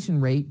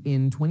inflation rate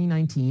in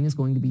 2019 is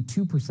going to be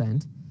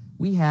 2%.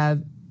 We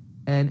have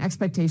an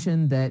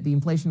expectation that the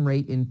inflation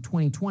rate in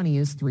 2020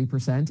 is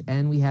 3%,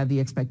 and we have the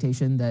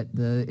expectation that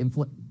the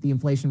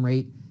inflation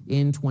rate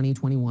in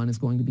 2021 is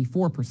going to be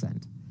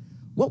 4%.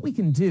 What we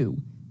can do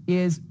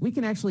is we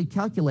can actually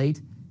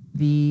calculate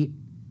the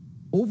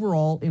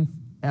overall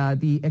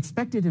the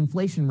expected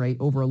inflation rate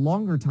over a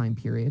longer time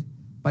period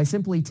by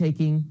simply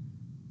taking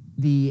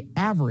the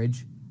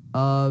average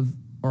of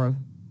our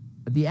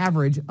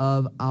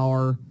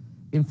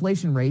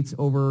inflation rates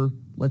over,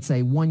 let's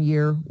say, 1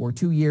 year or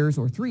 2 years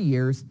or 3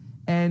 years,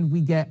 and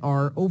we get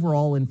our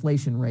overall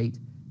inflation rate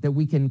that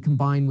we can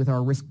combine with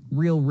our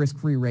real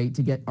risk-free rate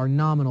to get our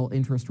nominal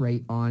interest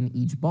rate on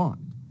each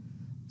bond.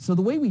 So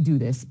the way we do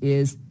this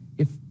is,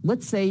 if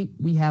let's say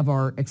we have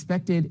our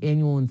expected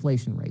annual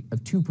inflation rate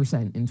of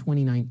 2% in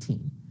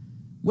 2019,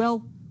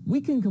 well, we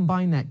can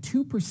combine that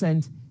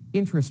 2%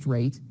 interest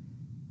rate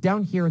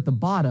down here at the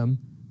bottom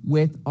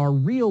with our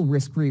real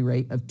risk-free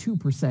rate of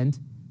 2%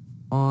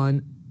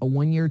 on a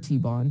 1-year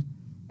T-bond,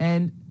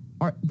 and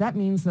that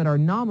means that our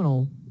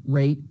nominal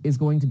rate is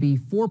going to be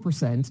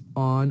 4%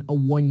 on a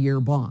 1-year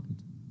bond.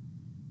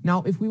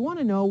 Now, if we want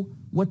to know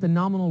what the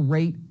nominal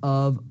rate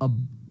of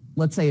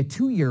let's say a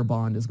 2-year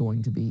bond is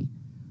going to be,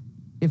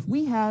 if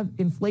we have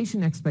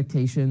inflation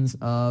expectations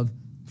of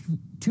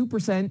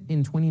 2%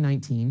 in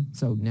 2019,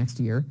 so next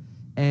year,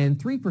 and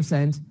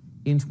 3%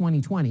 in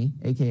 2020,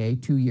 aka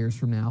 2 years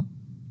from now,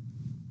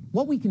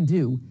 what we can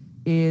do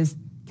is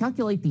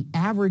calculate the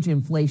average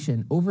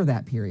inflation over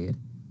that period,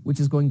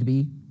 which is going to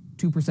be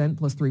 2%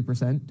 plus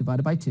 3%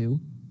 divided by 2,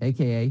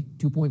 aka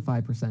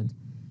 2.5%.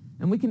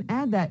 And we can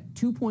add that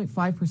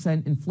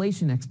 2.5%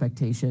 inflation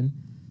expectation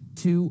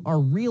to our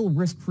real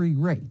risk-free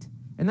rate.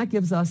 And that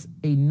gives us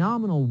a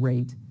nominal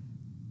rate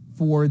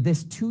for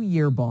this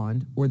 2-year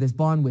bond, or this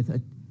bond with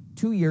a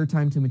 2-year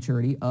time to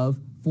maturity, of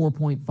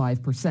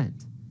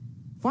 4.5%.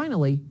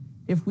 Finally,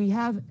 if we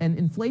have an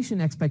inflation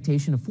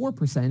expectation of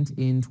 4%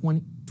 in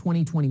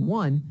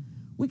 2021,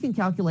 we can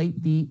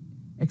calculate the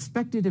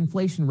expected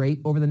inflation rate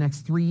over the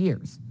next 3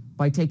 years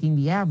by taking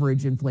the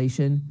average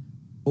inflation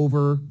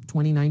over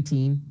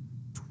 2019,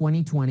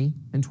 2020,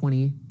 and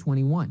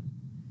 2021.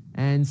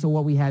 And so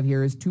what we have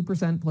here is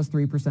 2% plus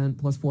 3%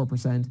 plus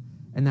 4%,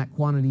 and that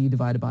quantity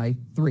divided by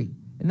 3.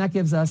 And that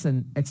gives us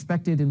an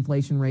expected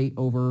inflation rate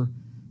over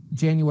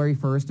January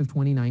 1st of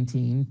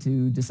 2019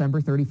 to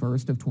December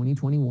 31st of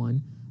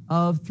 2021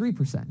 of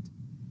 3%.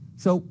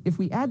 So if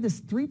we add this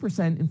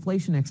 3%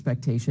 inflation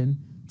expectation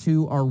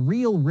to our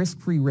real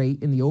risk-free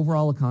rate in the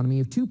overall economy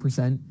of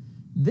 2%,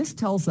 this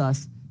tells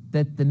us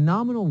that the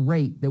nominal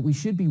rate that we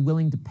should be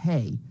willing to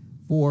pay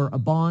for a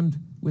bond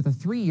with a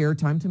 3-year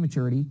time to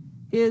maturity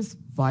is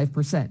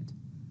 5%.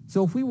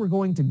 So if we were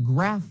going to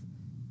graph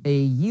a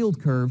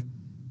yield curve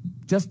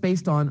just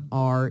based on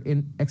our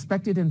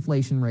expected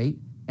inflation rate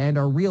and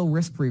our real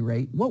risk-free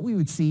rate, what we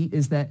would see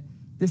is that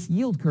this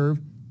yield curve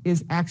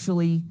is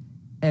actually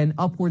an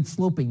upward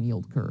sloping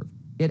yield curve.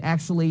 It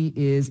actually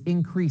is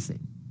increasing.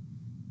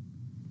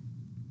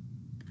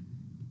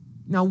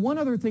 Now, one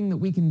other thing that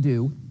we can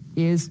do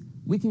is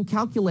we can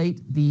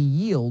calculate the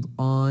yield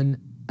on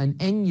an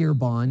N-year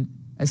bond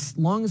as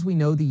long as we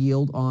know the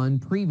yield on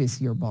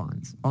previous year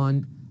bonds,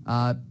 on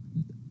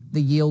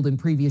the yield in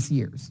previous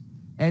years.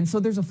 And so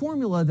there's a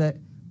formula that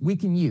we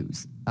can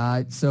use.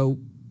 So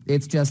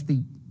it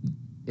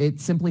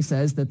simply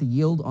says that the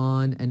yield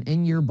on an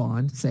N-year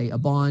bond, say a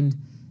bond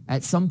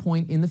at some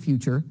point in the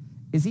future,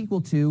 is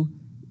equal to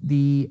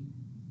the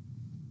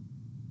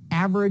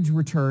average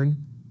return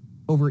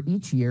over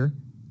each year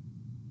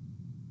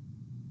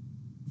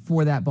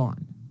for that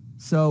bond.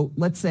 So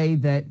let's say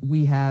that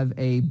we have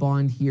a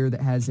bond here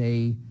that has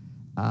a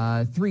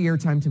 3-year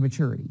time to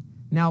maturity.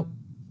 Now,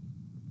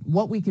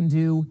 what we can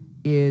do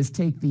is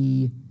take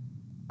the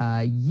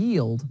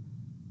yield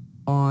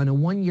on a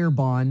 1-year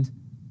bond,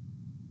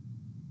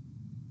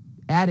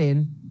 add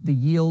in the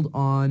yield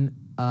on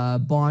a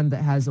bond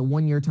that has a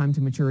 1-year time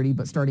to maturity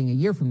but starting a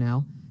year from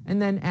now,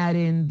 and then add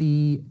in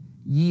the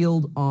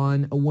yield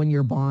on a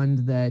 1-year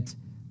bond that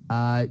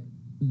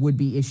would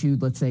be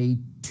issued, let's say,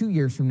 2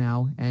 years from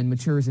now and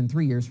matures in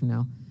 3 years from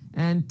now,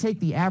 and take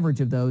the average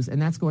of those,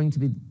 and that's going to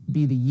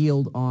be the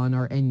yield on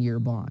our n-year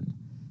bond.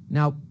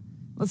 Now,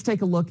 let's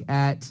take a look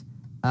at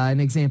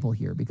an example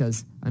here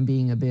because I'm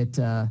being a bit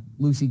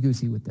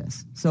loosey-goosey with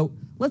this. So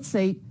let's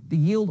say the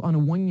yield on a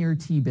 1-year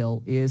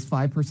T-bill is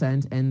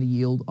 5% and the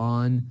yield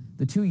on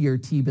the 2-year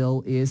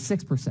T-bill is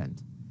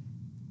 6%.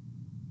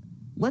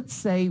 Let's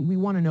say we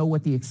want to know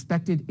what the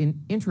expected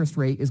interest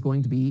rate is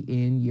going to be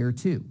in year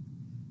 2.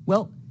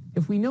 Well,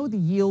 if we know the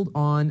yield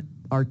on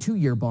our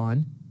 2-year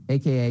bond,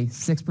 aka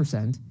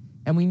 6%,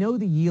 and we know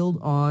the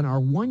yield on our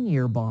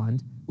 1-year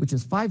bond, which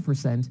is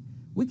 5%,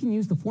 we can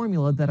use the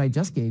formula that I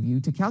just gave you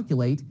to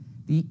calculate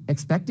the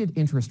expected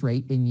interest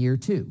rate in year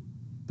 2.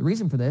 The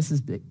reason for this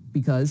is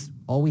because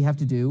all we have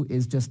to do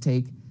is just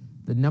take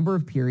the number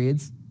of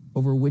periods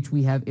over which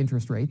we have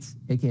interest rates,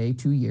 aka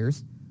 2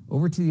 years,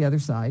 over to the other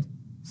side.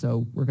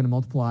 So we're going to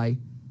multiply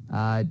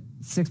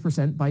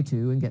 6% by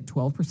 2 and get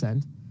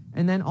 12%.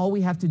 And then all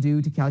we have to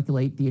do to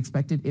calculate the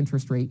expected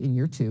interest rate in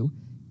year 2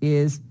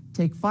 is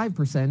take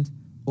 5%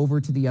 over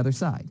to the other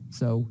side.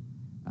 So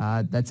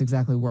that's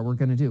exactly what we're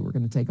going to do. We're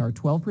going to take our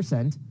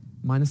 12%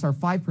 minus our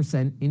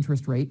 5%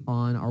 interest rate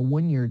on our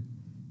 1-year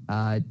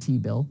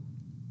T-bill,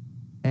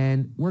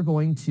 and we're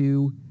going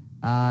to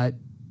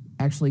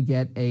actually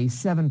get a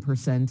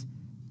 7%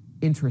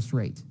 interest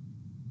rate,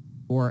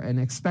 or an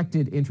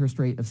expected interest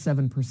rate of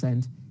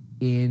 7%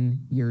 in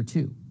year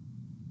 2.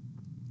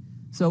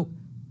 So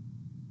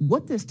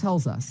what this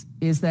tells us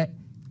is that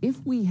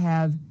if we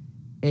have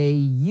a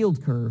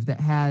yield curve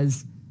that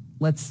has,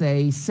 let's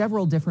say,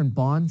 several different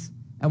bonds,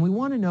 and we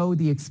want to know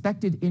the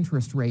expected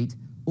interest rate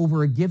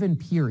over a given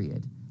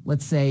period,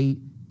 let's say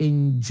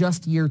in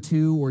just year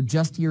 2 or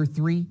just year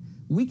 3,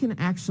 we can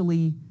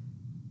actually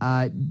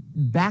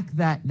back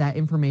that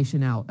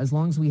information out as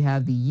long as we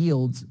have the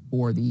yields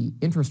or the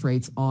interest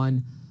rates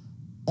on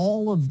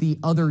all of the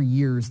other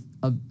years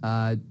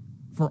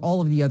for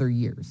all of the other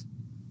years.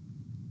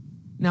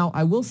 Now,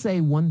 I will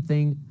say one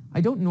thing. I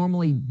don't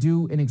normally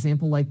do an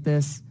example like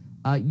this.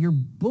 Your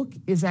book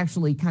is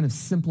actually kind of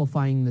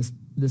simplifying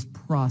this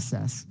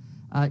process.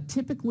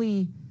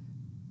 Typically,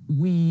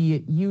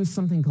 we use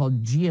something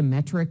called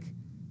geometric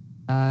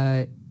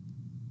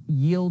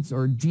yields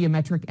or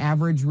geometric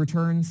average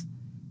returns.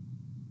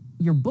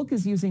 Your book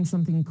is using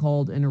something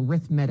called an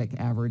arithmetic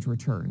average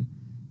return.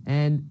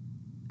 And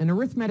an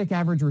arithmetic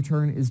average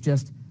return is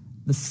just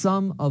the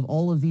sum of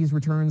all of these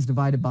returns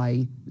divided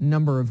by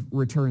number of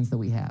returns that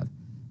we have.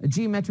 A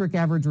geometric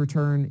average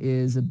return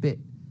is a bit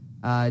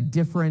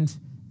different,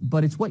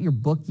 but it's what your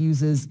book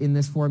uses in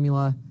this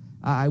formula.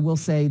 I will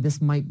say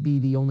this might be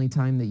the only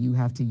time that you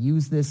have to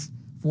use this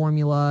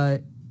formula.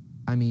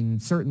 I mean,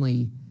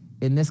 certainly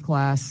in this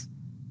class,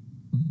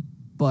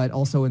 but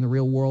also in the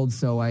real world,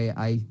 so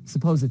I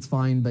suppose it's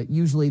fine, but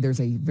usually there's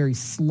a very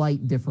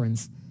slight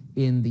difference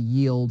in the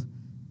yield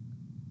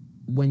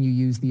when you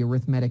use the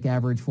arithmetic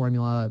average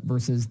formula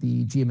versus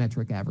the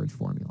geometric average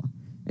formula.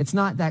 It's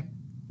not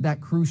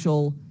that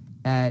crucial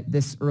at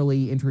this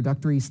early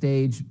introductory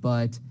stage,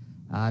 but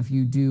if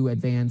you do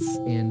advance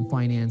in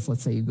finance,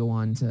 let's say you go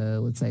on to,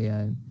 let's say,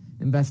 an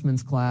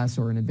investments class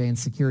or an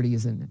advanced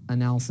securities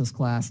analysis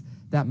class,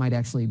 that might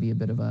actually be a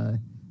bit of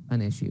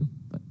an issue.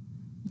 But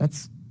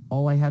that's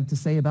all I have to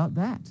say about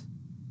that.